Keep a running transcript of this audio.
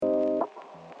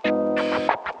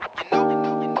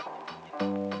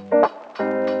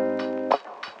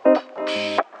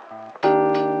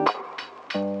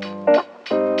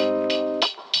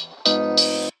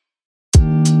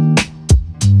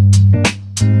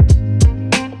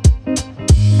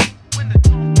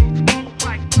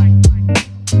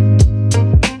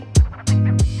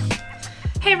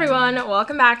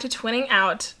Welcome back to Twinning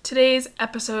Out. Today's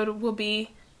episode will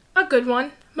be a good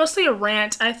one. Mostly a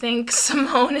rant, I think.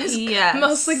 Simone is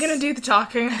mostly going to do the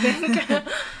talking, I think.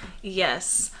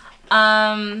 Yes.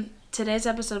 Today's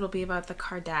episode will be about the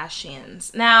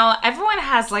Kardashians. Now, everyone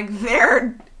has,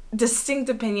 their distinct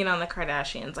opinion on the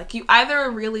Kardashians. You either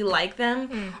really like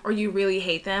them, or you really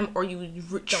hate them, or you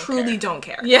truly don't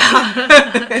care. Yeah.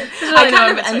 I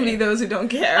kind of envy those who don't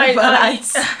care, I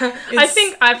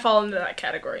think I fall into that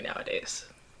category nowadays.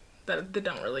 The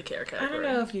don't really care category. I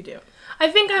don't know if you do. I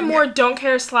think I'm more don't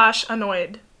care /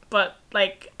 annoyed, but,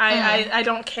 I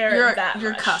don't care that much.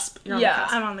 You're cusp. You're on the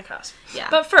cusp. I'm on the cusp. Yeah.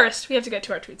 But first, we have to get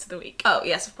to our tweets of the week. Oh,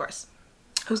 yes, of course.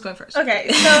 Who's going first?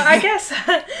 Okay, so I guess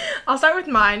I'll start with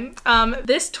mine.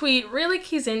 This tweet really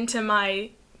keys into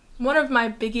one of my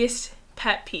biggest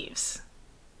pet peeves.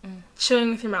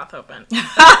 Chewing with your mouth open.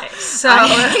 Okay, so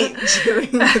I hate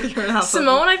chewing with your mouth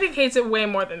Simone, open. I think, hates it way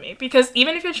more than me, because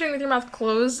even if you're chewing with your mouth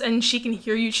closed and she can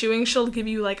hear you chewing, she'll give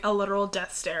you, a literal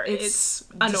death stare. It's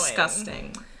annoying.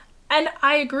 Disgusting. And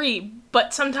I agree,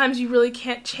 but sometimes you really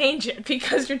can't change it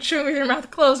because you're chewing with your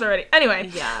mouth closed already. Anyway,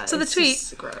 so the tweet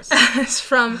is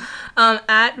from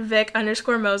at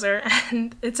Vic_Moser,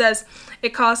 and it says,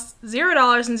 "It costs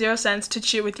 $0.00 to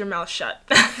chew with your mouth shut."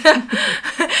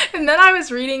 And then I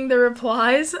was reading the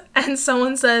replies, and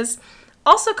someone says,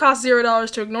 "Also costs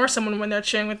 $0 to ignore someone when they're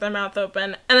chewing with their mouth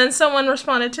open." And then someone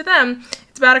responded to them,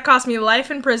 "It's about to cost me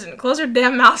life in prison. Close your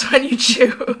damn mouth when you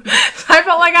chew." So I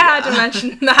felt like I had to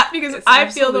mention that because I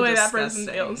feel the way disgusting.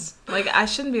 that person feels. I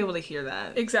shouldn't be able to hear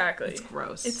that. Exactly. It's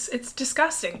gross. It's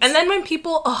disgusting. And then when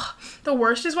people, the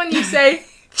worst is when you say,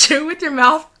 "Chew with your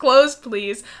mouth closed,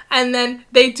 please," and then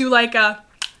they do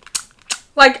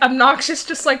obnoxious,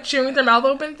 just chewing with their mouth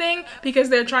open thing because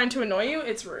they're trying to annoy you.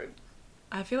 It's rude.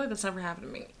 I feel like that's never happened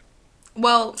to me.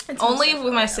 Well, only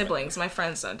with my siblings. My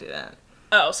friends don't do that.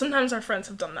 Oh, sometimes our friends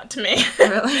have done that to me.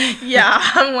 Really? Yeah,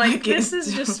 I'm like, this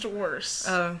is just worse.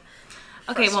 Oh.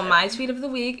 Okay, well, my tweet of the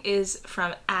week is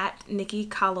from at Nikki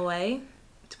Calloway,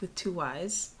 with 2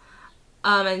 Ys.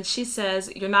 And she says,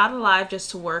 "You're not alive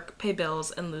just to work, pay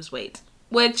bills, and lose weight."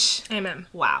 Which, amen.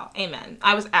 Wow, amen.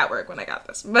 I was at work when I got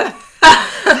this. But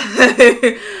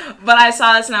I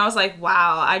saw this and I was like,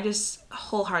 wow, I just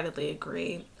wholeheartly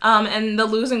agree. And the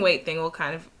losing weight thing will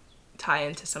kind of tie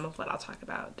into some of what I'll talk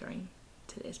about during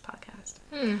today's podcast.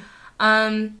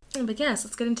 But yes,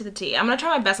 let's get into the tea. I'm going to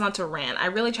try my best not to rant. I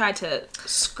really tried to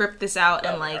script this out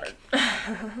and I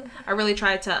really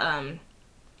tried to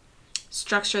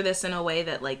structure this in a way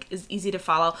that is easy to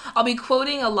follow. I'll be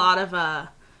quoting a lot of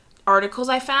articles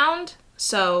I found,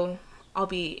 so I'll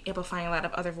be amplifying a lot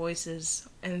of other voices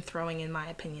and throwing in my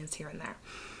opinions here and there.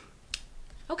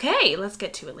 Okay, let's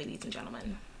get to it, ladies and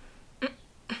gentlemen.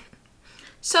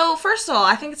 So, first of all,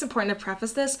 I think it's important to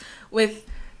preface this with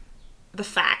the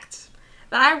fact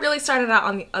that I really started out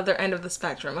on the other end of the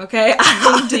spectrum, okay?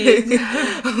 Indeed.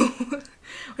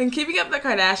 When Keeping Up with the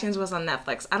Kardashians was on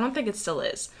Netflix, I don't think it still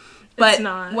is. But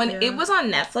it was on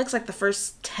Netflix, the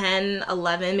first 10,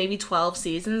 11, maybe 12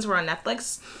 seasons were on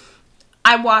Netflix,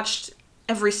 I watched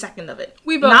every second of it.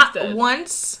 We both Not did.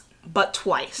 Once, but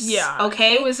twice. Yeah.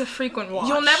 Okay? It was a frequent watch.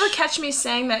 You'll never catch me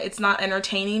saying that it's not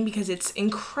entertaining because it's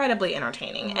incredibly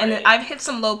entertaining. Right. And I've hit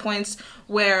some low points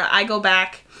where I go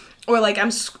back, or I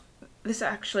don't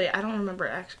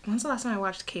remember, when's the last time I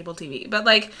watched cable TV? But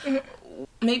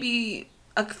maybe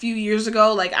a few years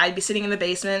ago, I'd be sitting in the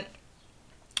basement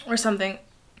or something,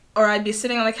 or I'd be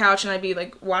sitting on the couch and I'd be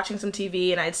watching some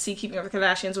TV and I'd see Keeping Up with the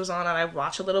Kardashians was on and I'd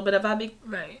watch a little bit of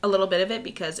it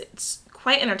because it's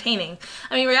quite entertaining.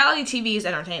 I mean, reality TV is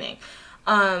entertaining.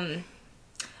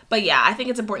 But yeah, I think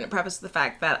it's important to preface the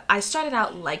fact that I started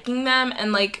out liking them,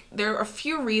 and there are a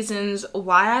few reasons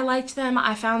why I liked them.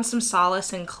 I found some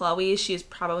solace in Khloe. She's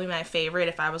probably my favorite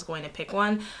if I was going to pick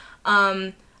one.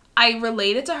 I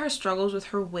related to her struggles with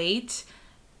her weight.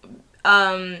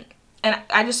 And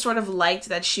I just sort of liked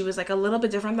that she was a little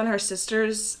bit different than her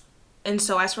sisters, and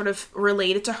so I sort of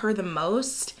related to her the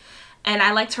most. And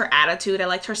I liked her attitude. I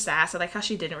liked her sass. I like how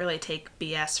she didn't really take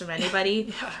BS from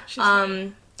anybody. Yeah, she's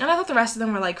funny. And I thought the rest of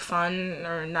them were fun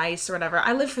or nice or whatever.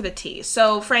 I live for the tea.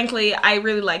 So frankly, I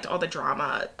really liked all the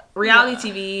drama. Reality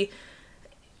TV,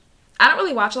 I don't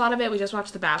really watch a lot of it. We just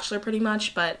watch The Bachelor pretty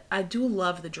much, but I do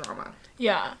love the drama.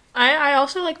 Yeah. I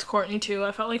also liked Kourtney too.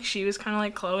 I felt like she was kind of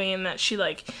like Khloe in that she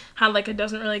had a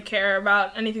doesn't really care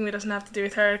about anything that doesn't have to do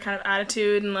with her kind of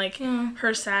attitude and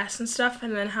her sass and stuff,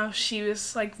 and then how she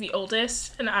was the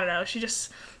oldest, and I don't know, she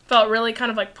just felt really kind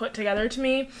of, like, put together to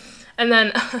me. And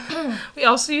then we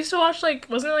also used to watch, like,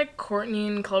 wasn't it, like, Courtney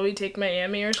and Chloe Take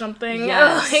Miami or something?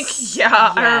 Yes. Like, yeah,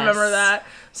 yes. I remember that.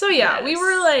 So, yeah,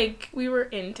 yes. we were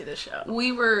into the show.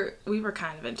 We were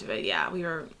kind of into it,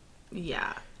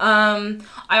 yeah.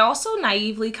 I also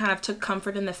naively kind of took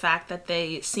comfort in the fact that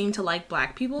they seemed to like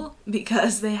black people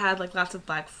because they had, like, lots of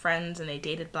black friends and they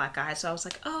dated black guys. So I was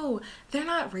like, oh, they're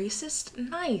not racist?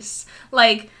 Nice.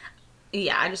 Like,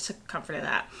 yeah, I just took comfort in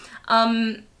that.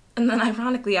 And then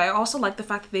ironically, I also like the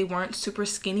fact that they weren't super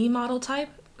skinny model type.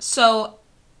 So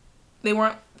they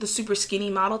weren't the super skinny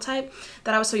model type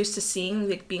that I was so used to seeing,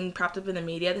 like, being propped up in the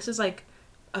media. This is, like,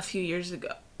 a few years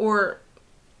ago or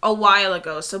a while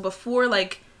ago. So before,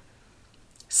 like,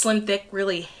 Slim Thick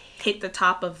really hit the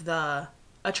top of the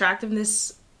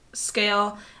attractiveness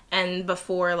scale and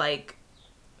before, like,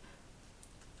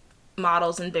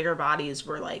 models and bigger bodies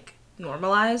were, like,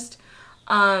 normalized.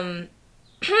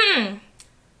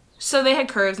 So they had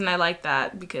curves, and I liked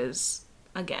that because,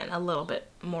 again, a little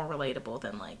bit more relatable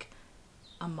than, like,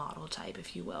 a model type,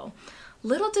 if you will.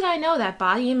 Little did I know that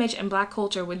body image and black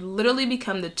culture would literally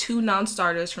become the two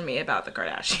non-starters for me about the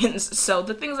Kardashians. So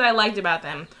the things that I liked about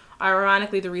them are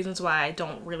ironically the reasons why I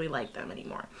don't really like them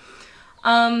anymore.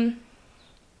 And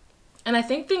I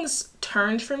think things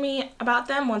turned for me about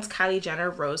them once Kylie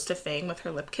Jenner rose to fame with her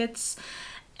lip kits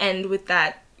and with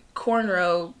that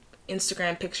cornrow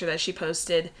Instagram picture that she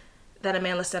posted that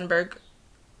Amanda Stenberg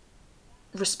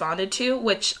responded to,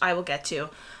 which I will get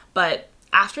to. But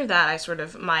after that,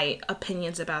 my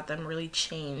opinions about them really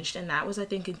changed. And that was, I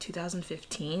think, in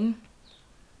 2015.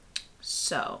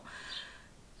 So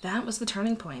that was the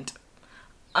turning point.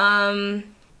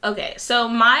 Okay, so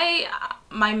my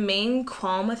main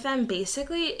qualm with them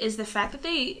basically is the fact that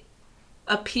they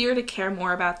appear to care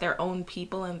more about their own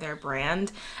people and their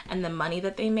brand and the money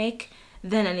that they make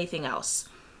than anything else.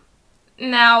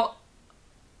 Now,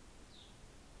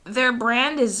 their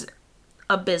brand is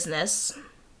a business,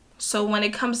 so when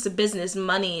it comes to business,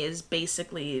 money is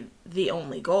basically the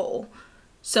only goal.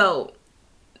 So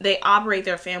they operate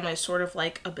their family sort of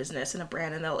like a business and a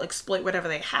brand, and they'll exploit whatever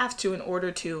they have to in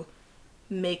order to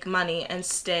make money and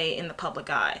stay in the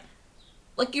public eye.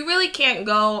 Like, you really can't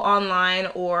go online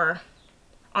or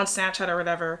on Snapchat or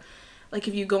whatever. Like,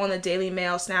 if you go on the Daily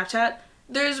Mail Snapchat,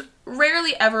 there's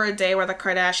rarely ever a day where the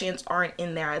Kardashians aren't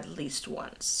in there at least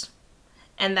once.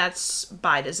 And that's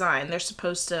by design. They're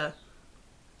supposed to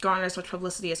garner as much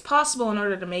publicity as possible in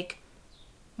order to make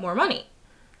more money.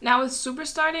 Now, with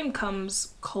superstardom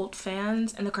comes cult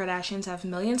fans, and the Kardashians have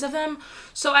millions of them.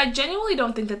 So I genuinely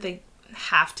don't think that they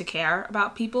have to care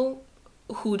about people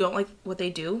who don't like what they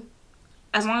do.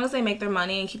 As long as they make their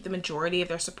money and keep the majority of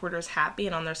their supporters happy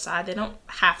and on their side, they don't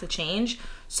have to change.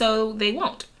 So they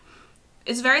won't.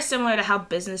 It's very similar to how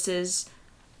businesses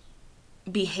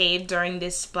behave during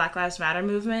this Black Lives Matter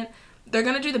movement. They're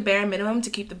going to do the bare minimum to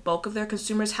keep the bulk of their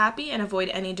consumers happy and avoid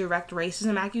any direct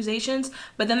racism accusations,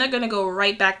 but then they're going to go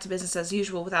right back to business as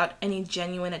usual without any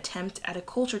genuine attempt at a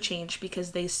culture change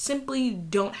because they simply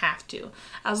don't have to.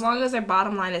 As long as their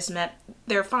bottom line is met,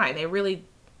 they're fine. They really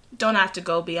don't have to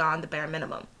go beyond the bare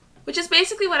minimum, which is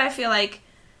basically what I feel like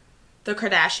the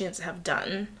Kardashians have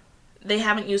done. They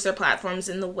haven't used their platforms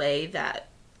in the way that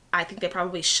I think they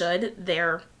probably should.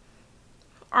 They're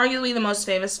arguably the most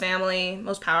famous family,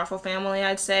 most powerful family,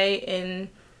 I'd say, in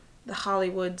the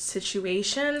Hollywood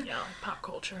situation. Yeah, like pop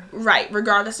culture. Right,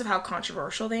 regardless of how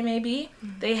controversial they may be.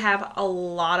 Mm-hmm. They have a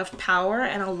lot of power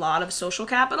and a lot of social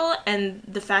capital, and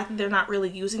the fact that they're not really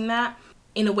using that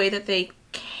in a way that they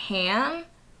can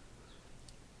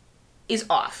is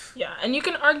off. Yeah, and you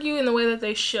can argue in the way that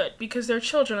they should, because their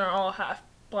children are all half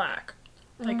black.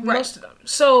 Like, right. Most of them.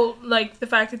 So, like, the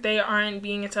fact that they aren't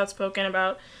being as outspoken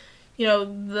about, you know,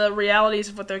 the realities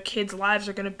of what their kids' lives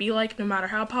are going to be like no matter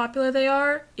how popular they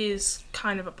are is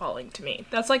kind of appalling to me.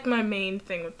 That's, like, my main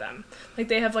thing with them. Like,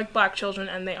 they have, like, black children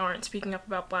and they aren't speaking up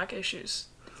about black issues.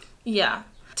 Yeah.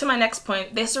 To my next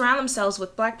point, they surround themselves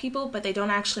with black people, but they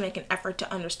don't actually make an effort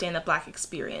to understand the black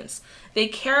experience. They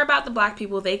care about the black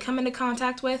people they come into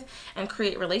contact with and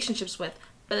create relationships with,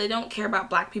 but they don't care about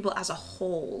black people as a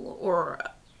whole or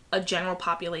a general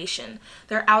population.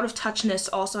 Their out-of-touchness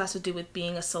also has to do with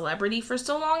being a celebrity for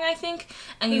so long, I think,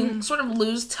 and you sort of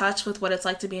lose touch with what it's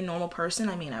like to be a normal person.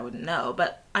 I mean, I wouldn't know,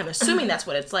 but I'm assuming that's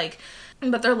what it's like.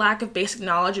 But their lack of basic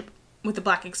knowledge with the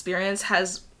black experience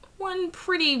has one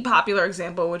pretty popular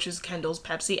example, which is Kendall's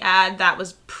Pepsi ad. That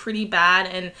was pretty bad,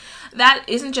 and that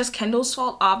isn't just Kendall's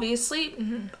fault, obviously.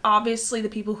 Mm-hmm. Obviously, the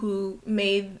people who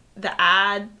made the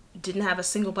ad didn't have a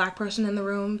single black person in the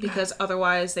room, because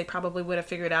otherwise they probably would have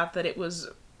figured out that it was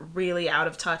really out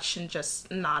of touch and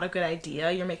just not a good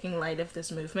idea. You're making light of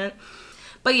this movement.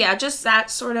 But yeah, just that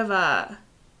sort of a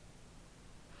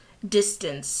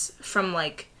distance from,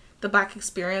 like, the Black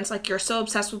experience. Like, you're so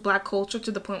obsessed with Black culture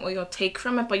to the point where you'll take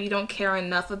from it, but you don't care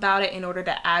enough about it in order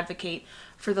to advocate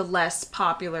for the less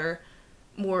popular,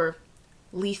 more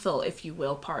lethal, if you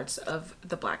will, parts of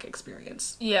the Black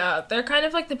experience. Yeah, they're kind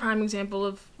of like the prime example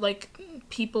of, like,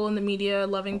 people in the media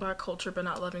loving Black culture but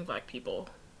not loving Black people.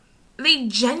 They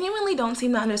genuinely don't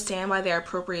seem to understand why their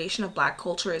appropriation of Black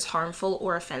culture is harmful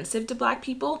or offensive to Black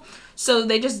people. So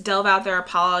they just delve out their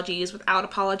apologies without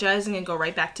apologizing and go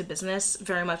right back to business,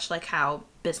 very much like how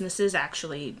businesses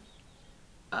actually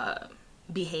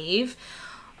behave.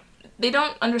 They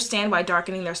don't understand why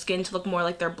darkening their skin to look more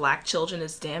like their Black children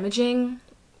is damaging,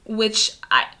 which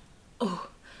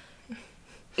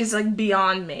is, like,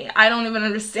 beyond me. I don't even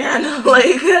understand.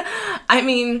 Like, I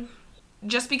mean,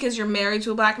 just because you're married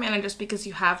to a Black man and just because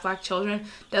you have Black children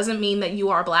doesn't mean that you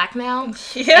are Black now.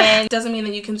 Yeah. And doesn't mean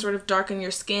that you can sort of darken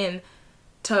your skin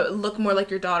to look more like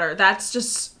your daughter. That's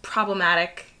just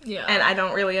problematic. Yeah. And I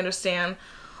don't really understand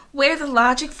where the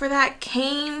logic for that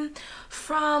came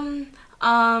from.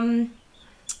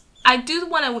 I do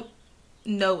want to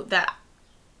note that,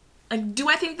 like, do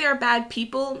I think they're bad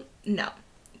people? No.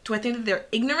 Do I think that they're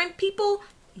ignorant people?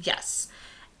 Yes.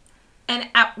 And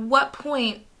at what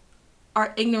point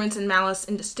are ignorance and malice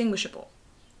indistinguishable?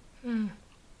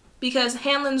 Because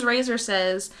Hanlon's Razor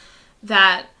says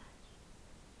that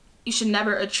you should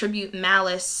never attribute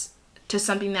malice to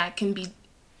something that can be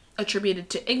attributed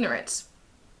to ignorance.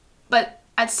 But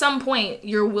at some point,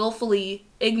 your willfully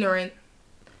ignorant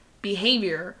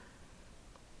behavior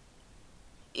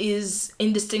is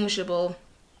indistinguishable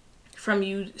from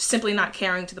you simply not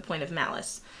caring to the point of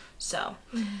malice. So,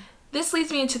 this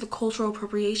leads me into the cultural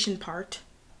appropriation part.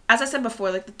 As I said before,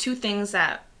 like, the two things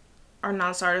that are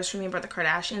non-starters for me about the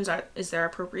Kardashians is their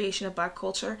appropriation of Black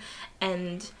culture,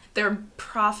 and they're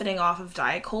profiting off of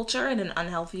diet culture in an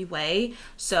unhealthy way.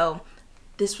 So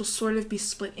this will sort of be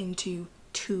split into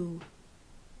two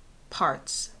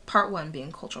parts. Part one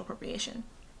being cultural appropriation.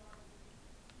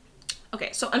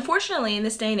 Okay, so unfortunately, in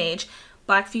this day and age,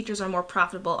 Black features are more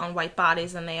profitable on white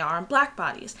bodies than they are on Black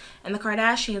bodies, and the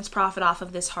Kardashians profit off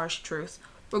of this harsh truth,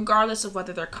 regardless of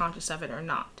whether they're conscious of it or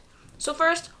not. So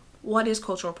first, what is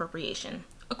cultural appropriation?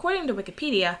 According to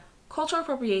Wikipedia, cultural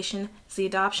appropriation is the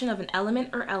adoption of an element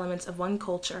or elements of one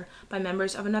culture by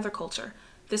members of another culture.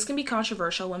 This can be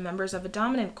controversial when members of a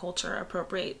dominant culture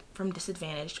appropriate from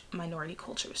disadvantaged minority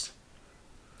cultures.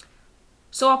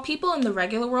 So while people in the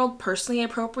regular world personally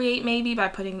appropriate maybe by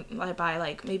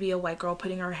maybe a white girl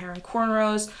putting her hair in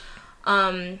cornrows,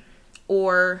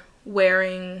 or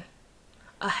wearing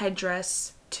a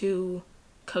headdress to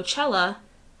Coachella,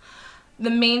 the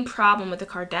main problem with the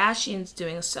Kardashians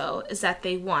doing so is that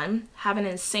they, one, have an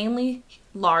insanely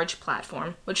large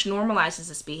platform, which normalizes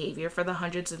this behavior for the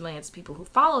hundreds of millions of people who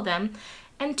follow them,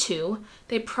 and two,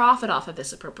 they profit off of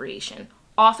this appropriation,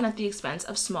 often at the expense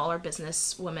of smaller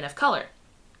business women of color,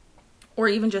 or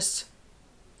even just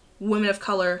women of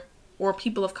color or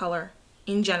people of color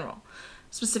in general,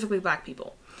 specifically Black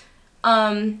people.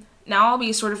 Now I'll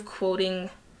be sort of quoting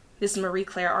this Marie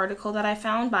Claire article that I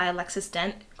found by Alexis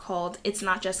Dent called "It's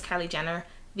Not Just Kylie Jenner.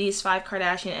 These 5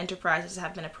 Kardashian enterprises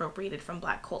have been appropriated from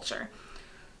Black culture."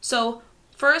 So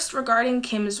first, regarding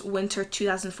Kim's winter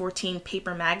 2014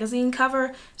 Paper magazine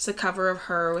cover, it's a cover of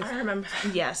her with... I remember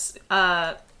that. Yes.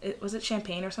 Was it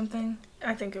champagne or something?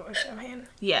 I think it was champagne.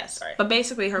 Yes. Sorry. But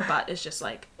basically her butt is just,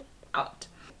 like, out.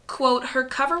 Quote, "Her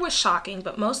cover was shocking,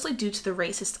 but mostly due to the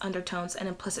racist undertones and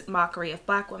implicit mockery of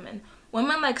Black women.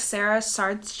 Women like Sarah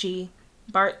Saartjie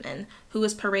Baartman, who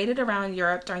was paraded around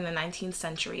Europe during the 19th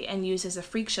century and used as a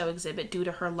freak show exhibit due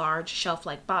to her large,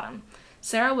 shelf-like bottom.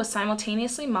 Sarah was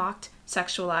simultaneously mocked,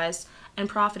 sexualized, and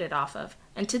profited off of,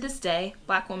 and to this day,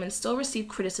 Black women still receive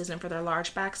criticism for their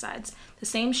large backsides, the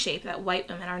same shape that white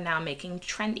women are now making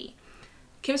trendy.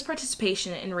 Kim's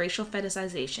participation in racial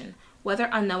fetishization, whether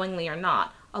unknowingly or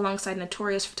not, alongside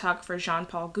notorious photographer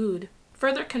Jean-Paul Goude,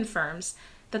 further confirms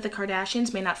that the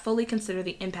Kardashians may not fully consider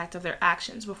the impact of their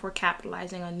actions before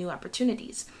capitalizing on new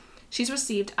opportunities. She's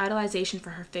received idolization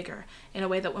for her figure in a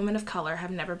way that women of color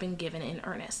have never been given in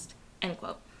earnest." End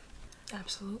quote.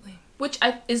 Absolutely. Which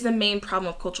is the main problem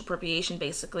of cultural appropriation,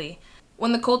 basically.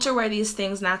 When the culture where these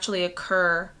things naturally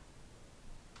occur,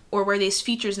 or where these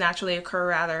features naturally occur,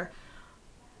 rather,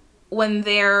 when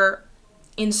they're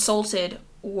insulted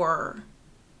or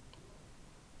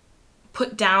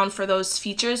put down for those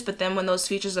features, but then when those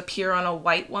features appear on a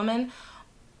white woman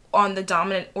on the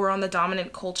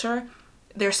dominant culture,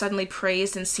 they're suddenly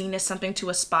praised and seen as something to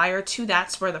aspire to,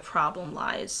 that's where the problem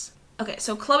lies. Okay,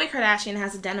 so Khloe Kardashian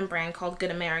has a denim brand called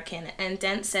Good American, and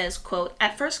Dent says, quote,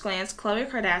 "At first glance, Khloe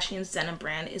Kardashian's denim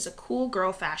brand is a cool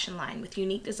girl fashion line with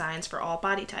unique designs for all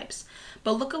body types.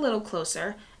 But look a little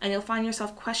closer, and you'll find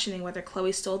yourself questioning whether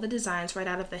Khloe stole the designs right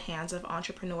out of the hands of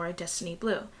entrepreneur Destiny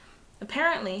Blue.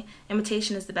 Apparently,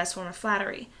 imitation is the best form of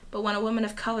flattery, but when a woman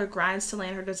of color grinds to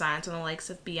land her designs on the likes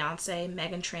of Beyoncé,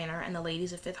 Meghan Trainor, and the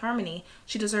ladies of Fifth Harmony,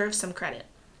 she deserves some credit.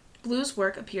 Blue's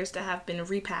work appears to have been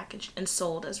repackaged and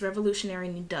sold as revolutionary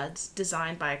new duds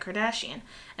designed by a Kardashian,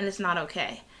 and it's not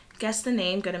okay. Guess the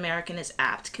name Good American is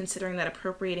apt, considering that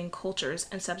appropriating cultures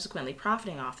and subsequently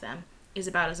profiting off them is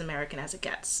about as American as it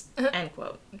gets." End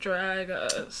quote. Drag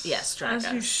us. Yes, drag us.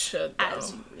 As you should, though.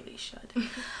 As you really should.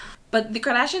 But the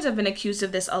Kardashians have been accused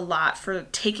of this a lot, for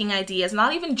taking ideas,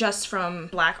 not even just from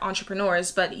Black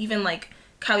entrepreneurs, but even like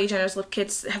Kylie Jenner's lip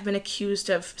kits have been accused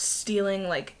of stealing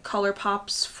like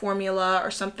ColourPop's formula or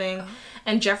something.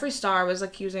 And Jeffree Star was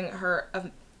accusing her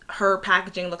of her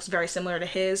packaging looks very similar to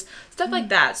his. Stuff like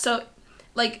that. So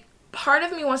like part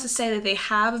of me wants to say that they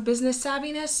have business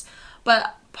savviness,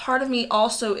 but part of me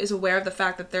also is aware of the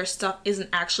fact that their stuff isn't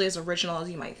actually as original as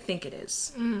you might think it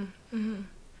is.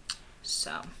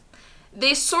 So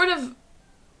they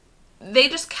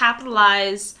just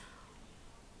capitalize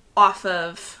off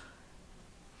of,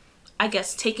 I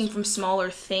guess, taking from smaller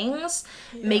things,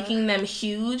 making them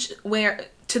huge, where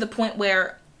to the point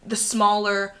where the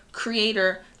smaller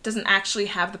creator doesn't actually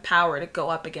have the power to go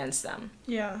up against them.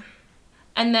 Yeah.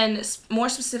 And then more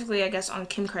specifically, I guess, on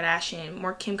Kim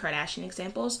Kardashian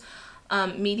examples,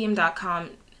 Medium.com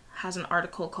has an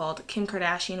article called "Kim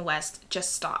Kardashian West,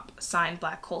 Just Stop, Signed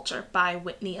Black Culture" by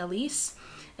Whitney Elise.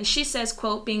 And she says,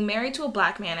 quote, "Being married to a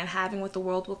Black man and having what the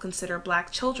world will consider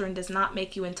Black children does not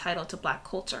make you entitled to Black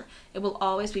culture. It will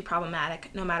always be problematic,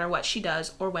 no matter what she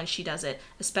does or when she does it,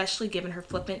 especially given her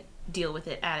flippant deal with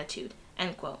it attitude."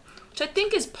 End quote. Which I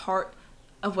think is part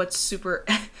of what's super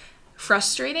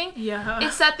frustrating. Yeah.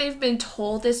 It's that they've been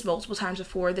told this multiple times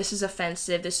before. This is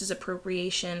offensive. This is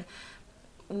appropriation.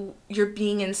 You're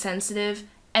being insensitive.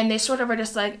 And they sort of are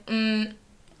just like,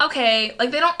 okay.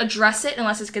 Like, they don't address it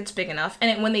unless it gets big enough.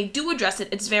 And when they do address it,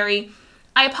 it's very,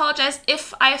 "I apologize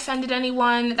if I offended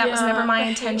anyone. That was never my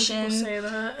intention." I hate when people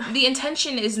say that. The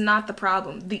intention is not the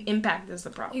problem. The impact is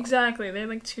the problem. Exactly. They're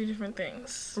like two different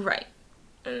things. Right.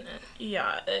 And,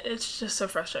 yeah, it's just so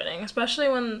frustrating. Especially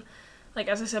when, like,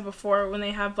 as I said before, when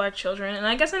they have Black children. And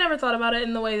I guess I never thought about it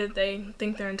in the way that they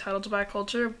think they're entitled to Black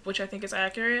culture, which I think is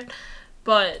accurate.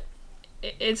 But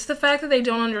it's the fact that they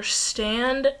don't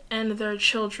understand and their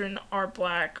children are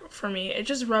Black. For me, it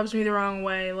just rubs me the wrong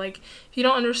way. Like, if you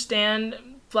don't understand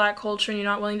Black culture and you're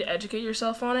not willing to educate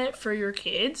yourself on it for your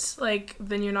kids, like,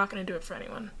 then you're not going to do it for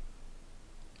anyone.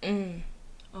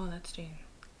 Oh, that's Jane.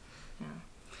 Yeah.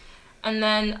 And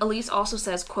then Elise also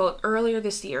says, quote, "Earlier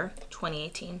this year,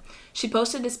 2018, she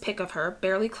posted this pic of her,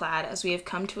 barely clad, as we have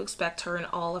come to expect her in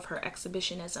all of her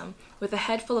exhibitionism, with a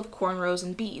head full of cornrows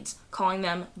and beads, calling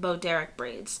them Bo Derek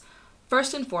braids.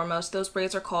 First and foremost, those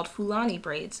braids are called Fulani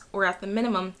braids, or at the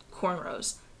minimum,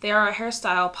 cornrows. They are a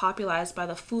hairstyle popularized by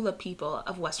the Fula people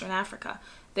of Western Africa.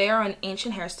 They are an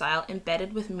ancient hairstyle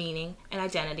embedded with meaning and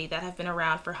identity that have been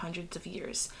around for hundreds of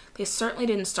years. They certainly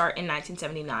didn't start in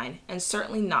 1979, and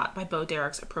certainly not by Bo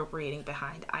Derek's appropriating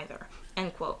behind either."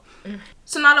 End quote.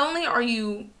 So not only are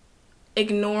you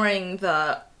ignoring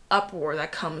the uproar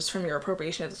that comes from your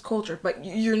appropriation of this culture, but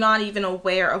you're not even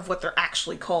aware of what they're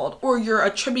actually called, or you're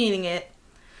attributing it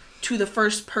to the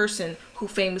first person who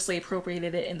famously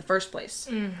appropriated it in the first place.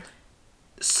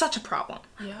 Such a problem.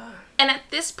 Yeah. And at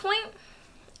this point,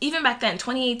 even back then,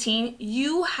 2018,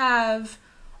 you have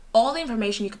all the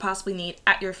information you could possibly need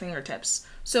at your fingertips.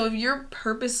 So if you're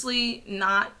purposely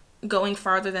not going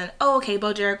farther than, "Oh, okay,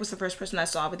 Bo Derek was the first person I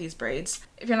saw with these braids,"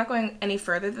 if you're not going any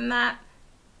further than that,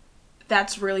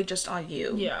 that's really just on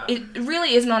you. Yeah. It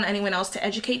really isn't on anyone else to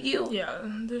educate you. Yeah,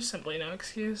 there's simply no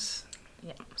excuse.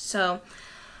 Yeah. So,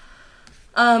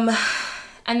 and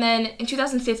then in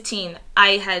 2015,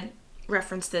 I had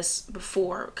referenced this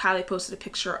before. Kylie posted a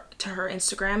picture to her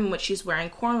Instagram in which she's wearing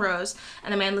cornrows,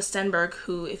 and Amanda Stenberg,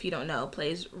 who, if you don't know,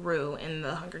 plays Rue in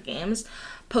the Hunger Games,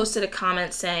 posted a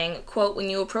comment saying, quote, "When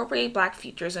you appropriate Black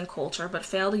features and culture but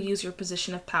fail to use your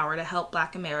position of power to help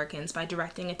Black Americans by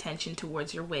directing attention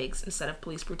towards your wigs instead of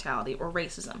police brutality or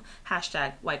racism,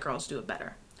 hashtag white girls do it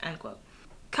better," end quote.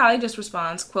 Kylie just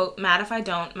responds, quote, "Mad if I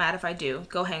don't, mad if I do,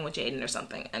 go hang with Jaden or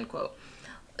something," end quote.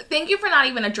 Thank you for not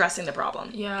even addressing the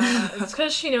problem. Yeah, it's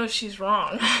because she knows she's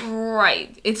wrong.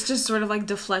 Right. It's just sort of like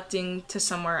deflecting to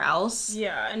somewhere else.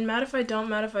 Yeah, and mad if I don't,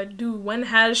 mad if I do. When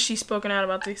has she spoken out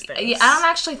about these things? Yeah, I don't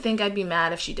actually think I'd be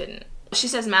mad if she didn't. She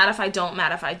says, mad if I don't,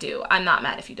 mad if I do. I'm not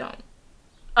mad if you don't.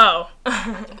 Oh.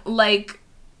 Like,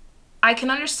 I can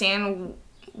understand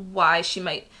why she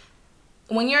might...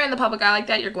 When you're in the public eye like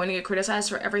that, you're going to get criticized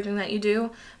for everything that you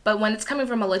do. But when it's coming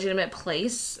from a legitimate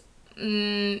place,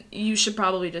 you should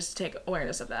probably just take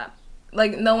awareness of that.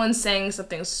 Like, no one's saying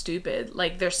something stupid.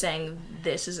 Like, they're saying,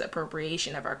 this is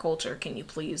appropriation of our culture. Can you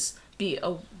please be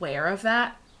aware of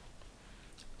that?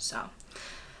 So...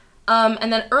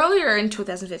 and then earlier in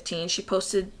 2015, she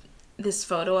posted this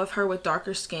photo of her with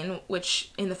darker skin,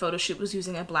 which in the photo shoot was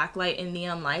using a black light and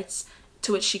neon lights,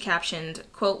 to which she captioned,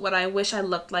 quote, "What I wish I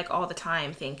looked like all the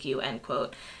time, thank you," end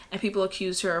quote. And people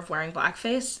accused her of wearing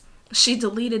blackface. She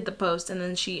deleted the post, and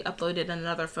then she uploaded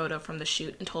another photo from the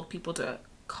shoot and told people to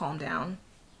calm down.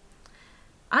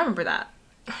 I remember that.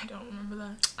 I don't remember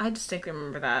that. I distinctly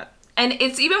remember that. And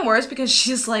it's even worse because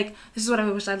she's like, this is what I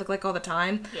wish I looked like all the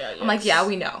time. Yeah, yes. I'm like, yeah,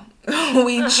 we know.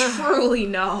 We truly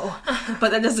know.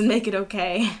 But that doesn't make it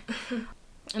okay.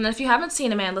 And then if you haven't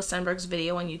seen Amanda Stenberg's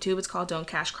video on YouTube, it's called Don't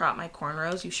Cash Crop My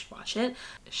Cornrows, you should watch it.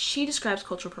 She describes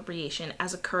cultural appropriation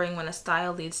as occurring when a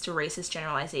style leads to racist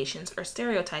generalizations or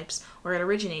stereotypes where it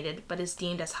originated, but is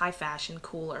deemed as high fashion,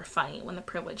 cool, or funny when the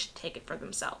privileged take it for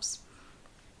themselves.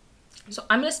 So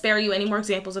I'm going to spare you any more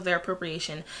examples of their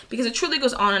appropriation because it truly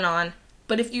goes on and on.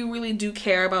 But if you really do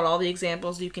care about all the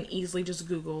examples, you can easily just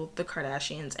Google the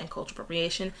Kardashians and cultural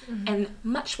appropriation, and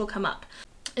much will come up.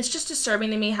 It's just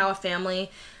disturbing to me how a family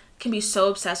can be so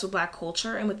obsessed with Black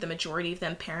culture, and with the majority of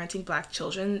them parenting Black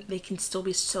children, they can still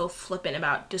be so flippant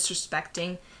about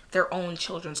disrespecting their own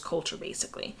children's culture,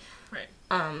 basically. Right.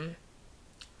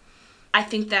 I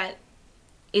think that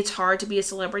it's hard to be a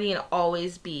celebrity and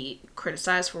always be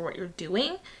criticized for what you're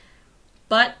doing.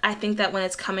 But I think that when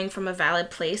it's coming from a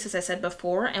valid place, as I said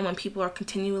before, and when people are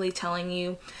continually telling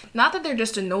you, not that they're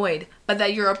just annoyed, but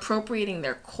that you're appropriating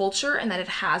their culture and that it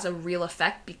has a real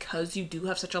effect because you do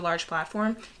have such a large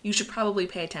platform, you should probably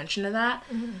pay attention to that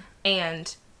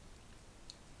and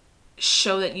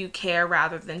show that you care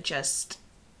rather than just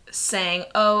saying,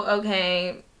 oh,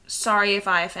 okay, sorry if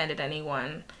I offended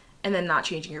anyone, and then not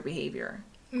changing your behavior.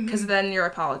 Because then your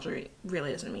apology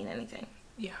really doesn't mean anything.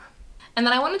 Yeah. And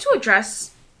then I wanted to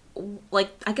address, like,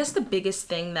 I guess the biggest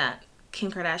thing that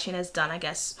Kim Kardashian has done, I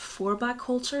guess, for Black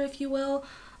culture, if you will,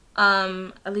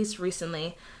 at least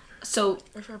recently. So,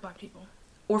 or for Black people.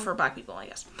 Or for Black people, I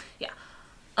guess.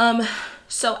 Yeah.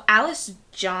 So Alice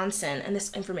Johnson, and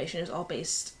this information is all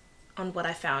based on what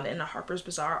I found in a Harper's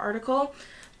Bazaar article,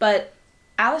 but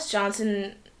Alice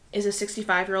Johnson is a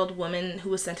 65-year-old woman who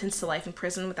was sentenced to life in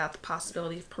prison without the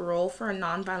possibility of parole for a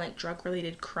nonviolent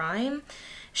drug-related crime.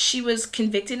 She was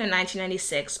convicted in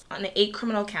 1996 on 8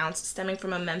 criminal counts stemming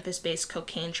from a Memphis-based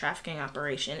cocaine trafficking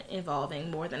operation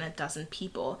involving more than a dozen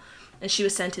people, and she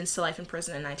was sentenced to life in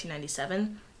prison in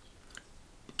 1997.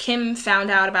 Kim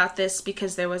found out about this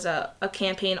because there was a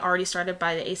campaign already started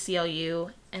by the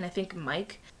ACLU and I think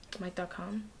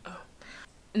Mike.com. Oh.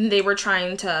 And they were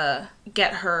trying to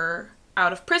get her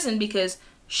out of prison because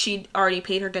she'd already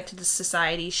paid her debt to the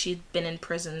society. She'd been in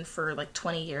prison for like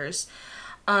 20 years.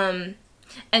 And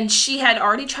she had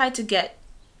already tried to get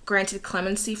granted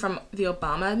clemency from the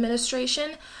Obama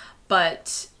administration,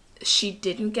 but she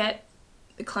didn't get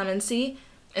the clemency.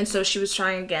 And so she was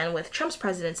trying again with Trump's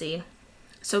presidency.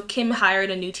 So Kim hired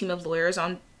a new team of lawyers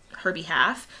on her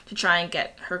behalf to try and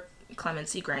get her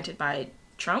clemency granted by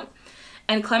Trump.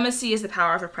 And clemency is the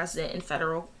power of a president in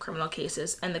federal criminal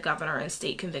cases and the governor in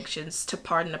state convictions to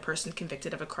pardon a person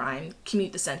convicted of a crime,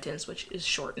 commute the sentence, which is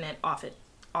shorten it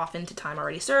often to time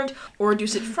already served, or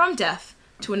reduce it from death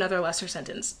to another lesser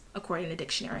sentence, according to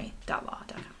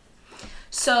dictionary.law.com.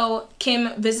 So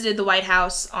Kim visited the White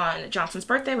House on Johnson's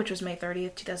birthday, which was May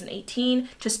 30th, 2018,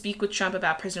 to speak with Trump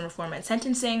about prison reform and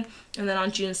sentencing. And then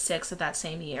on June 6th of that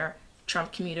same year,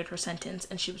 Trump commuted her sentence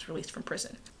and she was released from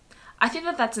prison. I think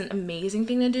that that's an amazing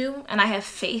thing to do, and I have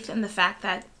faith in the fact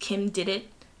that Kim did it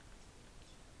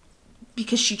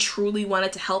because she truly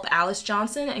wanted to help Alice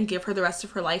Johnson and give her the rest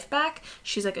of her life back.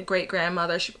 She's like a great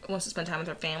grandmother. She wants to spend time with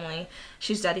her family.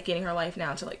 She's dedicating her life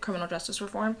now to like criminal justice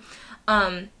reform.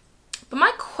 But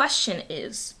my question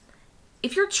is,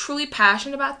 if you're truly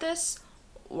passionate about this,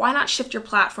 why not shift your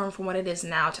platform from what it is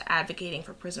now to advocating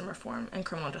for prison reform and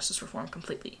criminal justice reform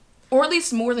completely? Or at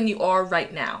least more than you are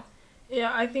right now.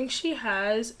 Yeah, I think she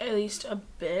has at least a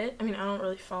bit. I mean, I don't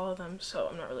really follow them, so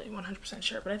I'm not really 100%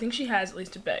 sure. But I think she has at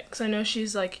least a bit. Because I know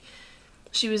she's, like,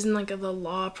 She was in, like, the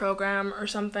law program or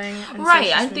something. Right.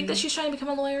 So I think that she's trying to become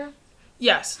a lawyer.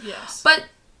 Yes. But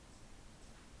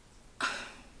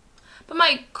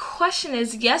my question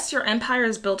is, yes, your empire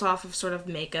is built off of sort of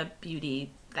makeup, beauty,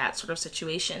 that sort of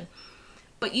situation.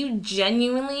 But you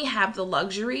genuinely have the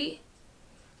luxury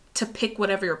to pick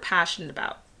whatever you're passionate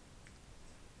about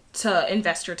to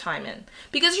invest your time in.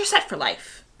 Because you're set for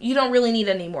life. You don't really need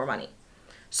any more money.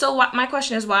 So my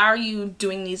question is, why are you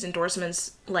doing these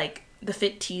endorsements, like the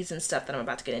fit teas and stuff that I'm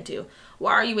about to get into?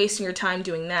 Why are you wasting your time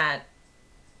doing that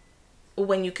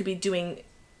when you could be doing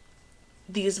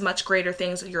these much greater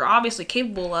things that you're obviously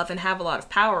capable of and have a lot of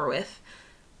power with?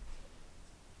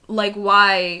 Like,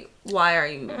 why are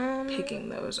you picking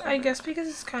those? I guess because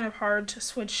it's kind of hard to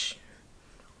switch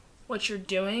what you're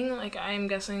doing. Like, I'm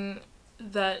guessing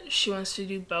that she wants to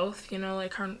do both, you know,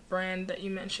 like her brand that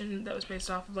you mentioned that was based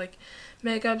off of, like,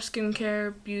 makeup,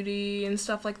 skincare, beauty, and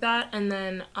stuff like that, and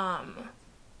then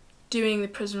doing the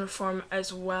prison reform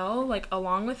as well, like,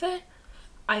 along with it.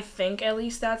 I think at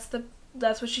least that's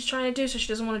what she's trying to do, so she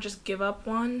doesn't want to just give up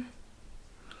one,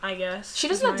 I guess. She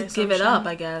doesn't have to give it up,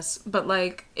 I guess, but,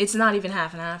 like, it's not even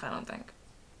half and half, I don't think.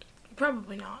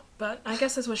 Probably not, but I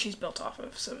guess that's what she's built off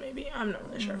of, so maybe, I'm not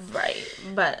really sure. Right,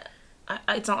 but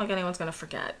it's not like anyone's going to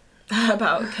forget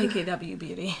about KKW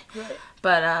Beauty. Right.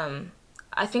 But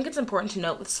I think it's important to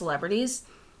note with celebrities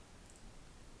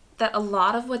that a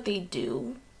lot of what they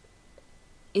do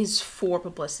is for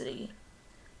publicity.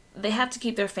 They have to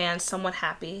keep their fans somewhat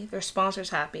happy, their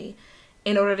sponsors happy,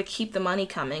 in order to keep the money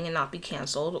coming and not be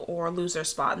canceled or lose their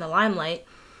spot in the limelight.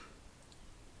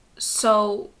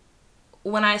 So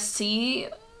when I see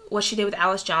what she did with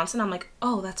Alice Johnson, I'm like,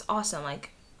 oh, that's awesome.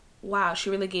 Like, wow, she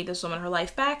really gave this woman her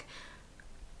life back.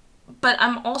 But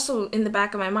I'm also, in the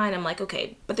back of my mind, I'm like,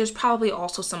 okay, but there's probably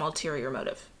also some ulterior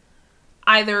motive.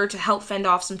 Either to help fend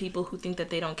off some people who think that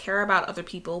they don't care about other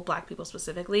people, black people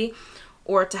specifically,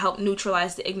 or to help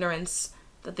neutralize the ignorance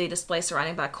that they display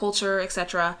surrounding black culture,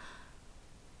 etc.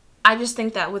 I just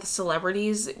think that with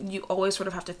celebrities, you always sort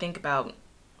of have to think about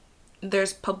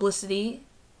there's publicity,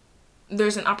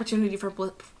 there's an opportunity for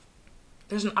publicity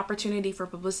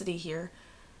here,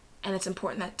 and it's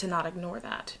important to not ignore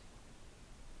that.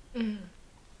 Mm-hmm.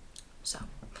 So,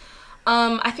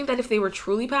 I think that if they were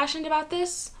truly passionate about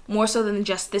this, more so than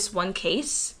just this one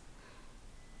case,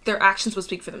 their actions would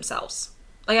speak for themselves.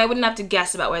 Like, I wouldn't have to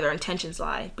guess about where their intentions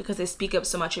lie, because they speak up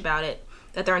so much about it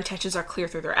that their intentions are clear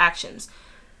through their actions.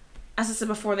 As I said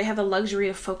before, they have the luxury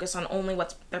to focus on only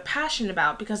what they're passionate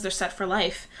about because they're set for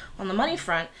life on the money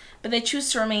front, but they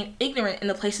choose to remain ignorant in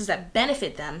the places that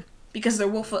benefit them because their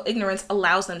willful ignorance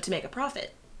allows them to make a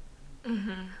profit.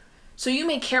 Mm-hmm. So you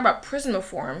may care about prison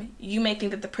reform. You may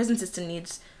think that the prison system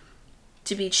needs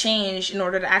to be changed in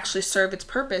order to actually serve its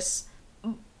purpose.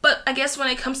 But I guess when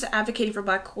it comes to advocating for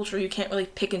black culture, you can't really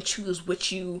pick and choose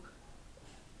which you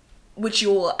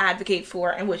will advocate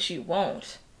for and which you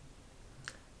won't.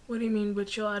 What do you mean,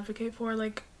 which you'll advocate for?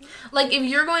 Like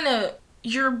if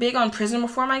you're big on prison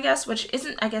reform, I guess, which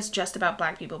isn't, I guess, just about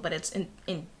black people, but it's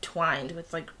entwined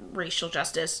with, like, racial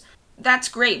justice. That's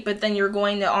great, but then you're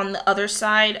going to, on the other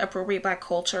side, appropriate black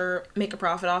culture, make a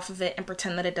profit off of it, and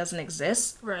pretend that it doesn't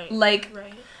exist. Right.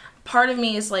 Right. Part of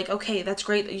me is like, okay, that's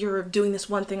great that you're doing this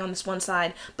one thing on this one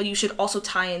side, but you should also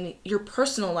tie in your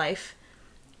personal life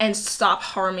and stop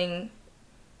harming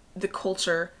the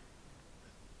culture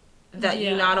that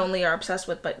you not only are obsessed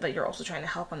with, but that you're also trying to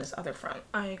help on this other front.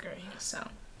 I agree. So,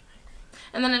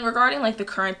 and then regarding, like, the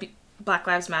current Black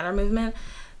Lives Matter movement,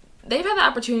 they've had the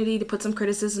opportunity to put some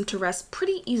criticism to rest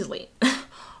pretty easily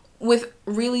with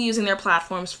really using their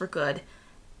platforms for good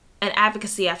and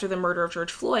advocacy after the murder of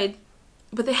George Floyd,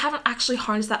 but they haven't actually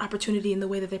harnessed that opportunity in the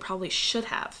way that they probably should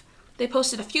have. They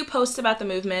posted a few posts about the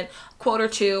movement, a quote or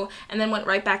two, and then went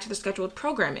right back to the scheduled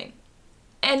programming.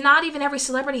 And not even every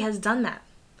celebrity has done that.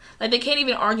 Like, they can't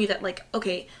even argue that, like,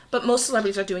 okay, but most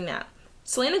celebrities are doing that.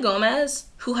 Selena Gomez,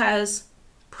 who has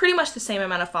pretty much the same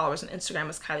amount of followers on Instagram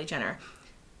as Kylie Jenner,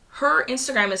 her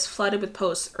Instagram is flooded with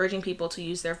posts urging people to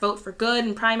use their vote for good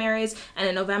in primaries and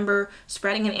in November,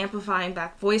 spreading and amplifying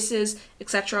black voices,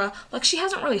 etc. Like, she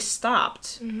hasn't really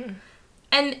stopped. Mm-hmm.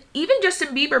 And even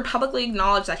Justin Bieber publicly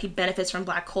acknowledged that he benefits from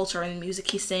black culture and the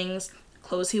music he sings,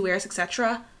 clothes he wears,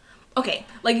 etc. Okay,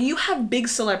 like, you have big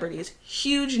celebrities,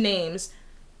 huge names,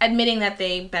 admitting that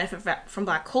they benefit from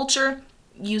black culture,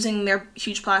 using their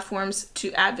huge platforms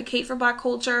to advocate for black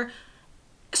culture.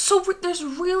 So there's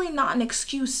really not an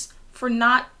excuse for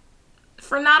not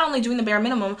only doing the bare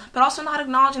minimum, but also not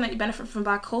acknowledging that you benefit from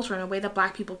black culture in a way that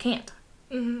black people can't.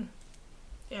 Mm-hmm.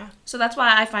 Yeah. So that's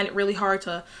why I find it really hard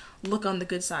to look on the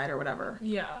good side or whatever.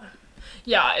 Yeah.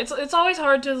 Yeah, it's always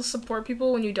hard to support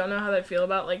people when you don't know how they feel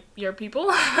about, like, your people.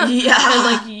 Yeah. And,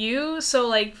 like, you. So,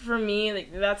 like, for me,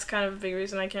 like, that's kind of a big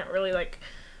reason I can't really, like,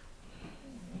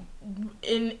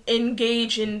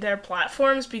 engage in their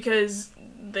platforms, because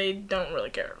they don't really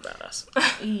care about us.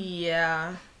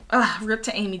 Yeah. Rip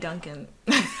to Amy Duncan.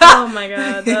 Oh my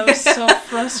god, that was so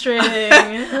frustrating.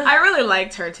 I really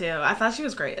liked her too. I thought she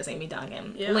was great as Amy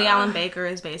Duncan. Yeah. Lee Allen Baker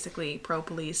is basically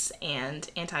pro-police and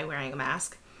anti-wearing a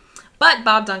mask. But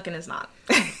Bob Duncan is not.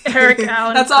 Eric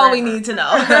Allen. That's all we need to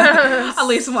know. At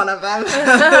least one of them.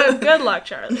 Good luck,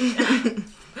 Charlie.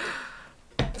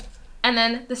 And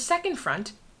then the second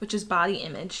front, which is body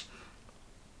image.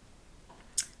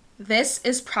 This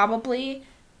is probably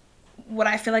what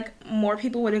I feel like more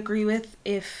people would agree with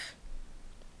if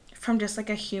from just like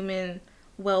a human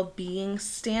well-being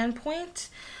standpoint.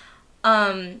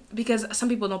 Because some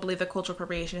people don't believe that cultural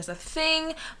appropriation is a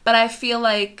thing, but I feel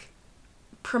like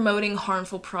promoting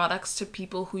harmful products to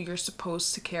people who you're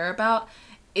supposed to care about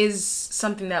is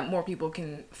something that more people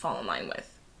can fall in line with.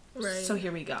 Right. So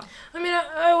here we go. I mean,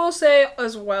 I will say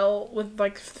as well with,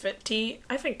 like, Fit Tea,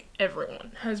 I think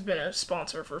everyone has been a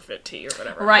sponsor for Fit Tea or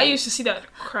whatever. Right. I used to see that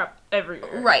crap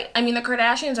everywhere. Right. I mean, the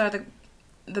Kardashians are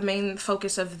the main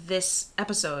focus of this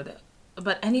episode,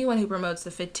 but anyone who promotes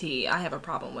the Fit Tea, I have a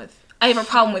problem with. I have a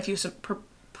problem with you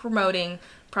promoting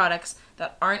products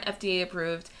that aren't FDA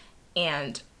approved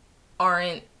and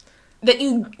aren't... that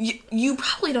you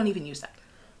probably don't even use that.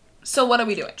 So what are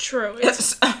we doing? True.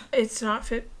 It's not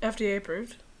FDA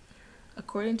approved.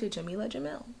 According to Jamila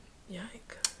Jamil.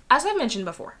 Yikes. As I mentioned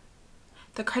before,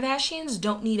 the Kardashians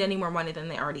don't need any more money than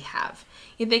they already have.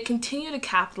 Yet they continue to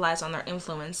capitalize on their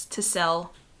influence to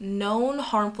sell known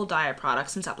harmful diet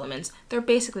products and supplements, they're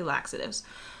basically laxatives,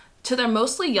 to their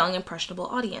mostly young, impressionable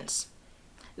audience.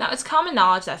 Now, it's common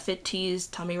knowledge that Fit Teas,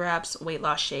 tummy wraps, weight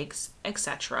loss shakes,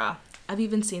 etc. I've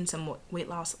even seen some weight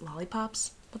loss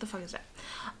lollipops. What the fuck is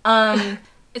that?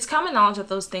 It's common knowledge that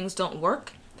those things don't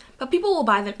work, but people will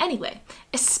buy them anyway,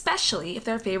 especially if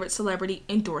their favorite celebrity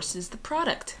endorses the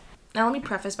product. Now, let me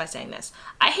preface by saying this.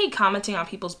 I hate commenting on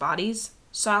people's bodies,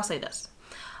 so I'll say this.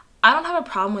 I don't have a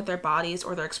problem with their bodies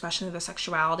or their expression of their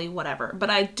sexuality, whatever, but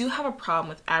I do have a problem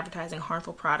with advertising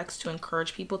harmful products to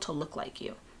encourage people to look like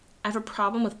you. I have a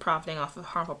problem with profiting off of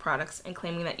harmful products and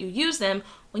claiming that you use them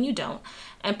when you don't,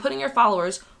 and putting your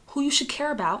followers, who you should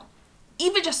care about,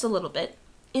 even just a little bit,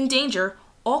 in danger,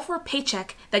 all for a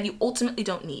paycheck that you ultimately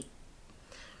don't need.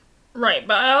 Right,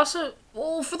 but I also,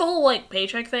 for the whole, like,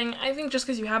 paycheck thing, I think just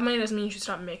because you have money doesn't mean you should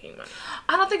stop making money.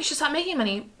 I don't think you should stop making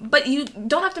money, but you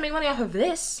don't have to make money off of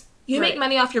this. You make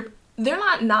money off your... They're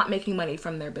not making money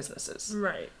from their businesses.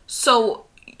 Right. So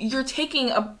you're taking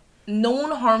a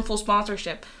known harmful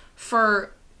sponsorship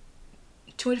for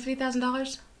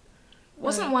 $250,000?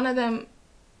 Wasn't one of them...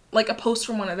 Like, a post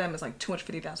from one of them is like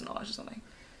 $250,000 or something.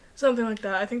 Something like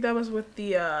that. I think that was with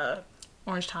the,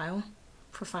 Orange Tile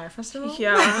for Fire Festival?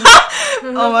 Yeah.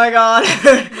 Oh my god.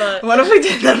 But what if we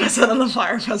did an episode on the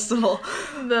Fire Festival?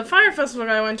 The Fire Festival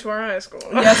guy went to our high school.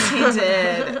 Yes, he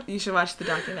did. You should watch the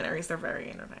documentaries. They're very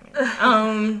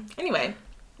entertaining. Anyway.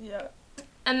 Yeah.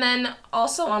 And then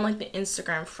also on, like, the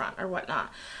Instagram front or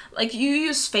whatnot. Like, you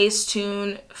use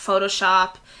Facetune,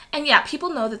 Photoshop, and yeah, people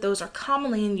know that those are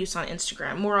commonly in use on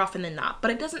Instagram, more often than not,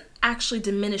 but it doesn't actually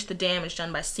diminish the damage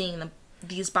done by seeing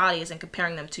these bodies and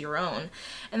comparing them to your own.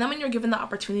 And then when you're given the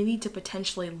opportunity to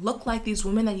potentially look like these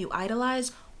women that you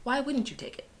idolize, why wouldn't you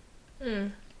take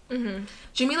it? Mm-hmm.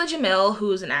 Jamila Jamil,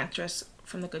 who is an actress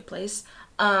from The Good Place,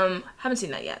 haven't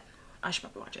seen that yet. I should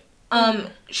probably watch it.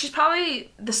 She's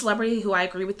probably the celebrity who I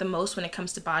agree with the most when it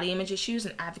comes to body image issues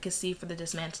and advocacy for the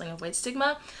dismantling of weight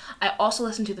stigma. I also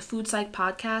listen to the Food Psych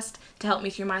podcast to help me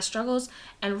through my struggles,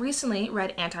 and recently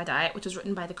read Anti-Diet, which was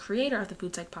written by the creator of the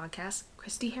Food Psych podcast,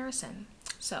 Christy Harrison.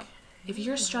 So, if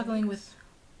you're struggling with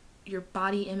your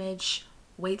body image,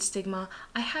 weight stigma,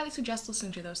 I highly suggest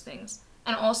listening to those things.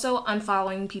 And also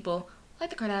unfollowing people like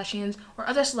the Kardashians or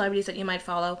other celebrities that you might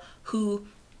follow who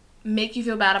make you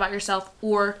feel bad about yourself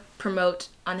or promote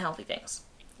unhealthy things.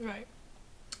 Right.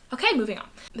 Okay, moving on.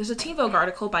 There's a Teen Vogue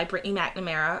article by Brittany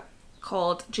McNamara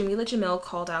called Jamila Jamil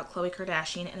called out Khloe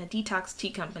Kardashian and a detox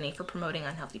tea company for promoting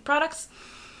unhealthy products.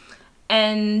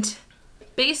 And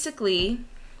basically,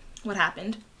 what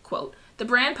happened, quote, the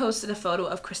brand posted a photo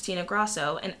of Christina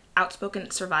Grasso, an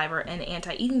outspoken survivor and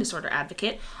anti-eating disorder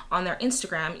advocate, on their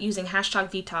Instagram using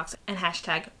hashtag detox and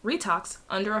hashtag retox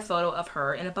under a photo of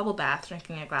her in a bubble bath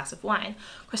drinking a glass of wine.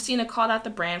 Christina called out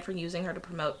the brand for using her to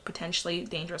promote potentially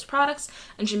dangerous products,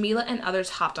 and Jamila and others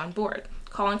hopped on board,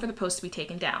 calling for the post to be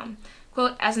taken down.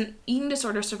 Quote, as an eating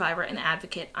disorder survivor and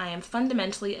advocate, I am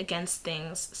fundamentally against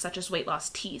things such as weight loss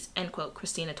teas, end quote,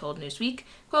 Christina told Newsweek.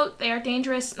 Quote, they are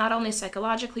dangerous not only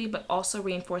psychologically, but also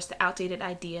reinforce the outdated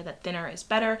idea that thinner is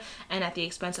better and at the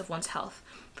expense of one's health.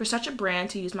 For such a brand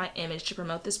to use my image to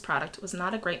promote this product was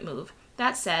not a great move.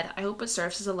 That said, I hope it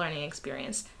serves as a learning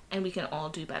experience, and we can all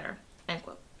do better, end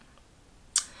quote.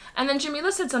 And then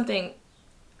Jamila said something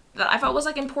that I thought was,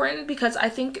 like, important, because I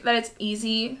think that it's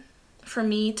easy for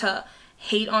me to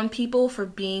hate on people for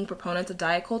being proponents of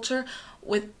diet culture,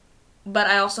 but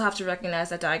I also have to recognize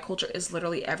that diet culture is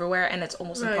literally everywhere, and it's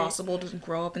almost impossible to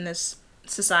grow up in this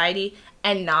society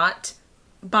and not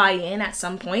buy in at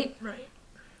some point. Right.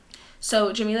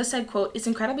 So Jamila said, quote, it's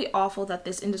incredibly awful that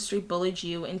this industry bullied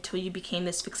you until you became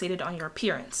this fixated on your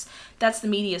appearance. That's the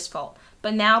media's fault.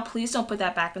 But now, please don't put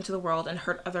that back into the world and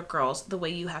hurt other girls the way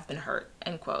you have been hurt,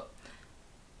 end quote.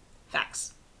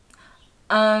 Facts.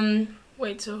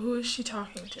 Wait, so who is she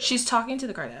talking to? She's talking to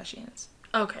the Kardashians.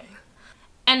 Okay.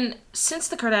 And since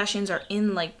the Kardashians are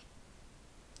in, like,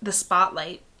 the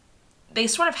spotlight, they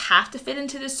sort of have to fit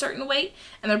into this certain weight,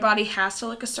 and their body has to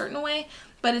look a certain way,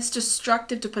 but it's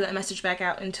destructive to put that message back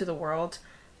out into the world.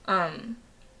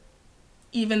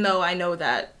 Even though I know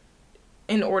that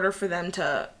in order for them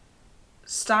to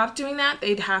stop doing that,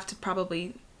 they'd have to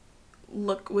probably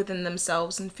look within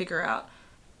themselves and figure out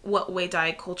what way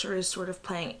diet culture is sort of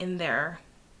playing in their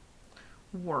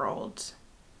world.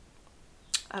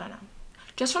 I don't know.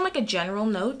 Just from, like, a general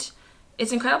note,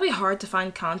 it's incredibly hard to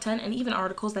find content and even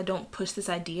articles that don't push this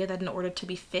idea that in order to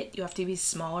be fit, you have to be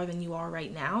smaller than you are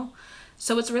right now.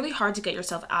 So it's really hard to get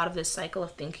yourself out of this cycle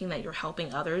of thinking that you're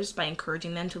helping others by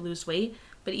encouraging them to lose weight.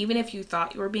 But even if you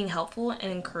thought you were being helpful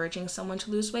and encouraging someone to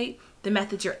lose weight, the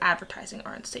methods you're advertising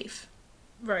aren't safe.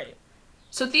 Right.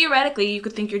 So theoretically, you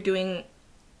could think you're doing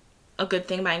a good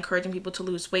thing by encouraging people to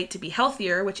lose weight to be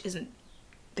healthier, which isn't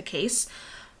the case,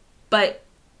 but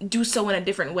do so in a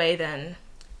different way than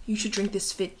you should drink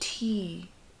this fit tea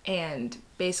and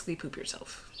basically poop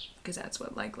yourself, because that's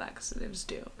what, like, laxatives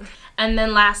do. And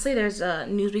then lastly, there's a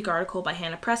Newsweek article by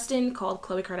Hannah Preston called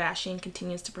Khloe Kardashian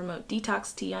Continues to Promote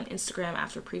Detox Tea on Instagram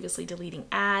After Previously Deleting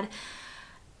Ad.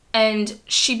 And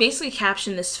she basically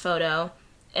captioned this photo,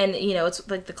 and, you know, it's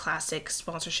like the classic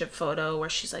sponsorship photo where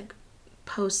she's, like,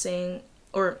 posing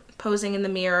in the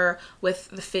mirror with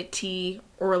the fit tea,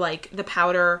 or, like, the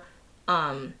powder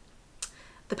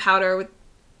with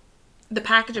the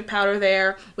package of powder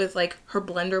there with, like, her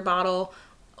blender bottle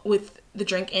with the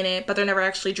drink in it, but they're never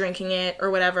actually drinking it or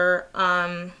whatever.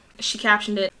 She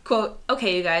captioned it, quote,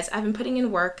 okay, you guys, I've been putting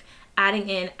in work, adding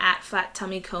in @Flat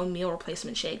Tummy Co. meal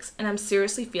replacement shakes, and I'm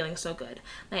seriously feeling so good.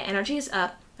 My energy is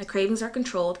up, my cravings are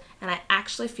controlled, and I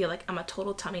actually feel like I'm a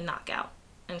total tummy knockout,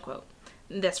 end quote.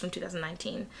 That's from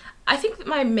 2019. I think that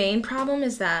my main problem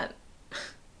is that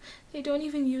they don't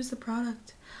even use the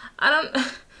product.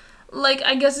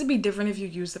 I guess it'd be different if you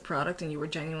used the product and you were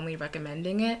genuinely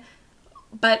recommending it,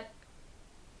 but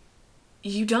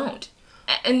you don't.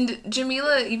 And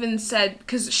Jamila even said,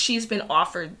 because she's been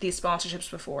offered these sponsorships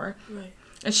before, right?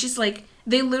 And she's like,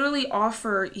 they literally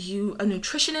offer you a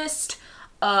nutritionist,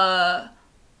 a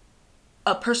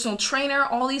personal trainer,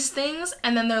 all these things,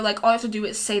 and then they're like, all you have to do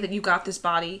is say that you got this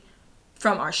body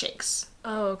from our shakes.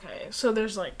 Oh, okay. So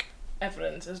there's, like,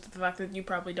 evidence as to the fact that you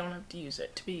probably don't have to use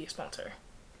it to be a sponsor.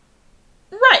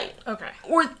 Right. Okay.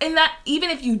 Or in that, even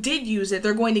if you did use it,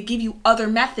 they're going to give you other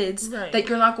methods that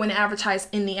you're not going to advertise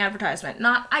in the advertisement.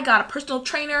 Not, I got a personal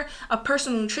trainer, a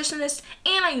personal nutritionist,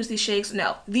 and I use these shakes.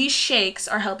 No, these shakes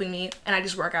are helping me, and I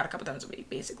just work out a couple times a week,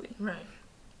 basically. Right.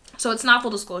 So it's not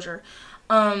full disclosure.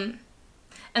 And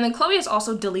then Khloe has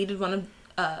also deleted one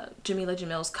of Jamila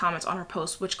Jamil's comments on her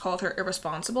post, which called her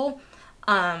irresponsible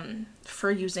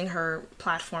for using her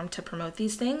platform to promote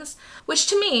these things, which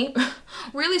to me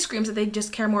really screams that they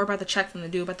just care more about the check than they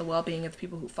do about the well-being of the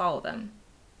people who follow them.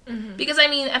 Mm-hmm. Because, I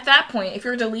mean, at that point, if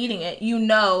you're deleting it, you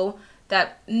know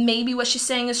that maybe what she's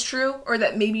saying is true, or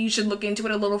that maybe you should look into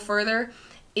it a little further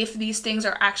if these things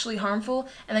are actually harmful,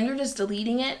 and then you're just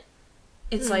deleting it.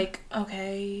 It's like,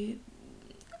 okay,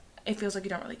 it feels like you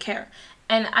don't really care.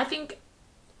 And I think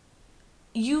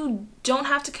you don't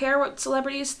have to care what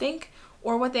celebrities think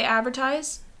or what they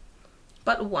advertise.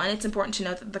 But one, it's important to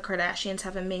note that the Kardashians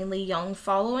have a mainly young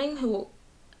following who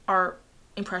are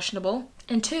impressionable.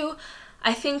 And two,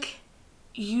 I think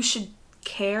you should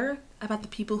care about the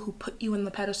people who put you in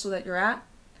the pedestal that you're at.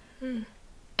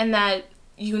 And that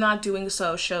you not doing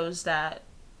so shows that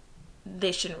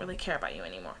they shouldn't really care about you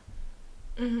anymore.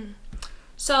 Mm-hmm.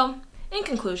 So, in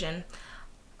conclusion,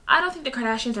 I don't think the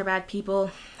Kardashians are bad people.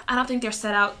 I don't think they're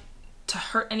set out to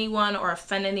hurt anyone or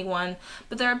offend anyone,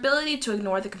 but their ability to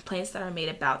ignore the complaints that are made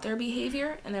about their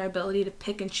behavior and their ability to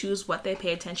pick and choose what they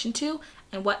pay attention to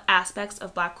and what aspects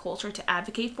of Black culture to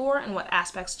advocate for and what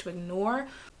aspects to ignore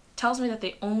tells me that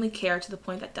they only care to the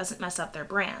point that doesn't mess up their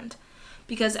brand.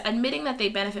 Because admitting that they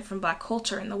benefit from Black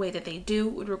culture in the way that they do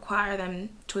would require them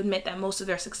to admit that most of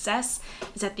their success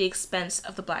is at the expense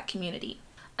of the Black community.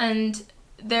 And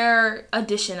their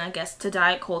addition, I guess, to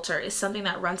diet culture is something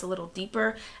that runs a little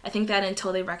deeper. I think that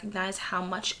until they recognize how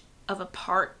much of a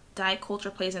part diet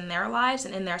culture plays in their lives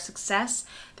and in their success,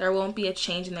 there won't be a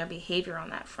change in their behavior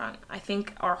on that front. I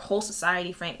think our whole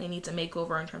society, frankly, needs a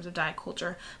makeover in terms of diet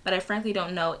culture, but I frankly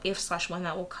don't know if/when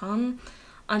that will come.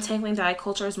 Untangling diet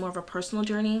culture is more of a personal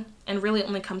journey and really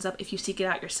only comes up if you seek it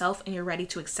out yourself and you're ready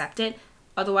to accept it.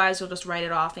 Otherwise, you'll just write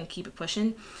it off and keep it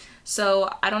pushing.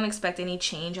 So I don't expect any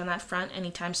change on that front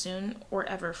anytime soon or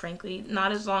ever, frankly.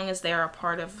 Not as long as they are a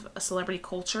part of a celebrity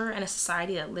culture and a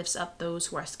society that lifts up those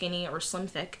who are skinny or slim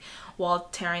thick while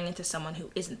tearing into someone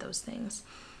who isn't those things.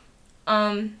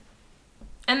 And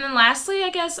then lastly,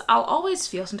 I guess I'll always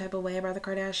feel some type of way about the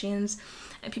Kardashians,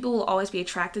 and people will always be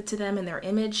attracted to them and their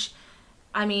image.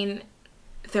 I mean,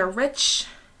 they're rich,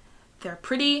 they're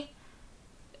pretty,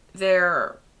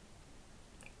 they're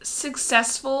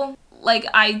successful. Like,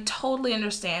 I totally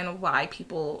understand why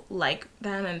people like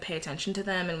them and pay attention to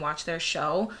them and watch their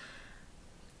show.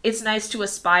 It's nice to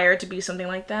aspire to be something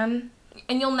like them.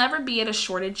 And you'll never be at a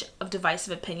shortage of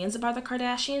divisive opinions about the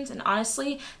Kardashians. And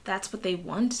honestly, that's what they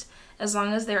want. As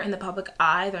long as they're in the public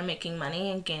eye, they're making money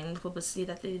and gaining the publicity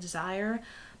that they desire.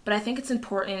 But I think it's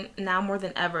important now more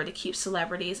than ever to keep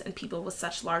celebrities and people with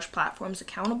such large platforms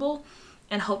accountable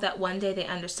and hope that one day they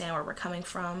understand where we're coming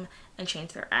from and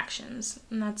change their actions.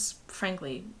 And that's,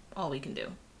 frankly, all we can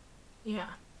do. Yeah.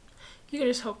 You can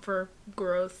just hope for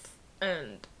growth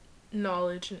and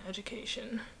knowledge and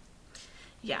education.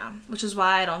 Yeah, which is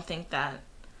why I don't think that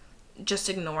just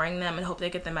ignoring them and hope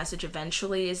they get the message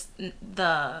eventually is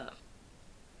the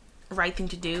right thing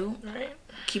to do. Right.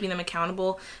 Keeping them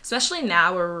accountable, especially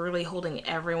now where we're really holding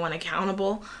everyone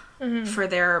accountable for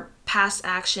their past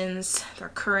actions, their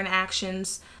current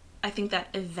actions. I think that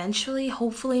eventually,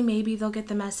 hopefully, maybe they'll get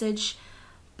the message,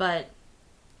 but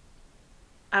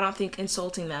I don't think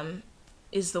insulting them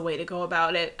is the way to go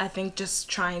about it. I think just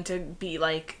trying to be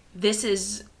like, this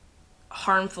is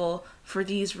harmful for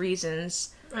these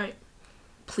reasons. Right.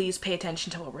 Please pay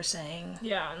attention to what we're saying.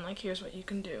 Yeah, and like, here's what you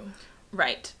can do.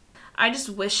 Right. I just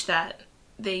wish that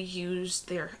they used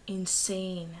their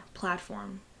insane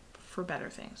platform for better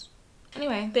things.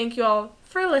 Anyway. Thank you all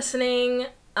for listening.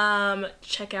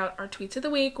 Check out our tweets of the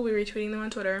week. We'll be retweeting them on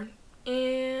Twitter.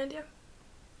 And yeah.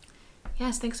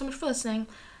 Yes, thanks so much for listening.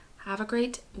 Have a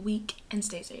great week and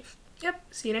stay safe. Yep.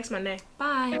 See you next Monday.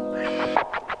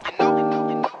 Bye.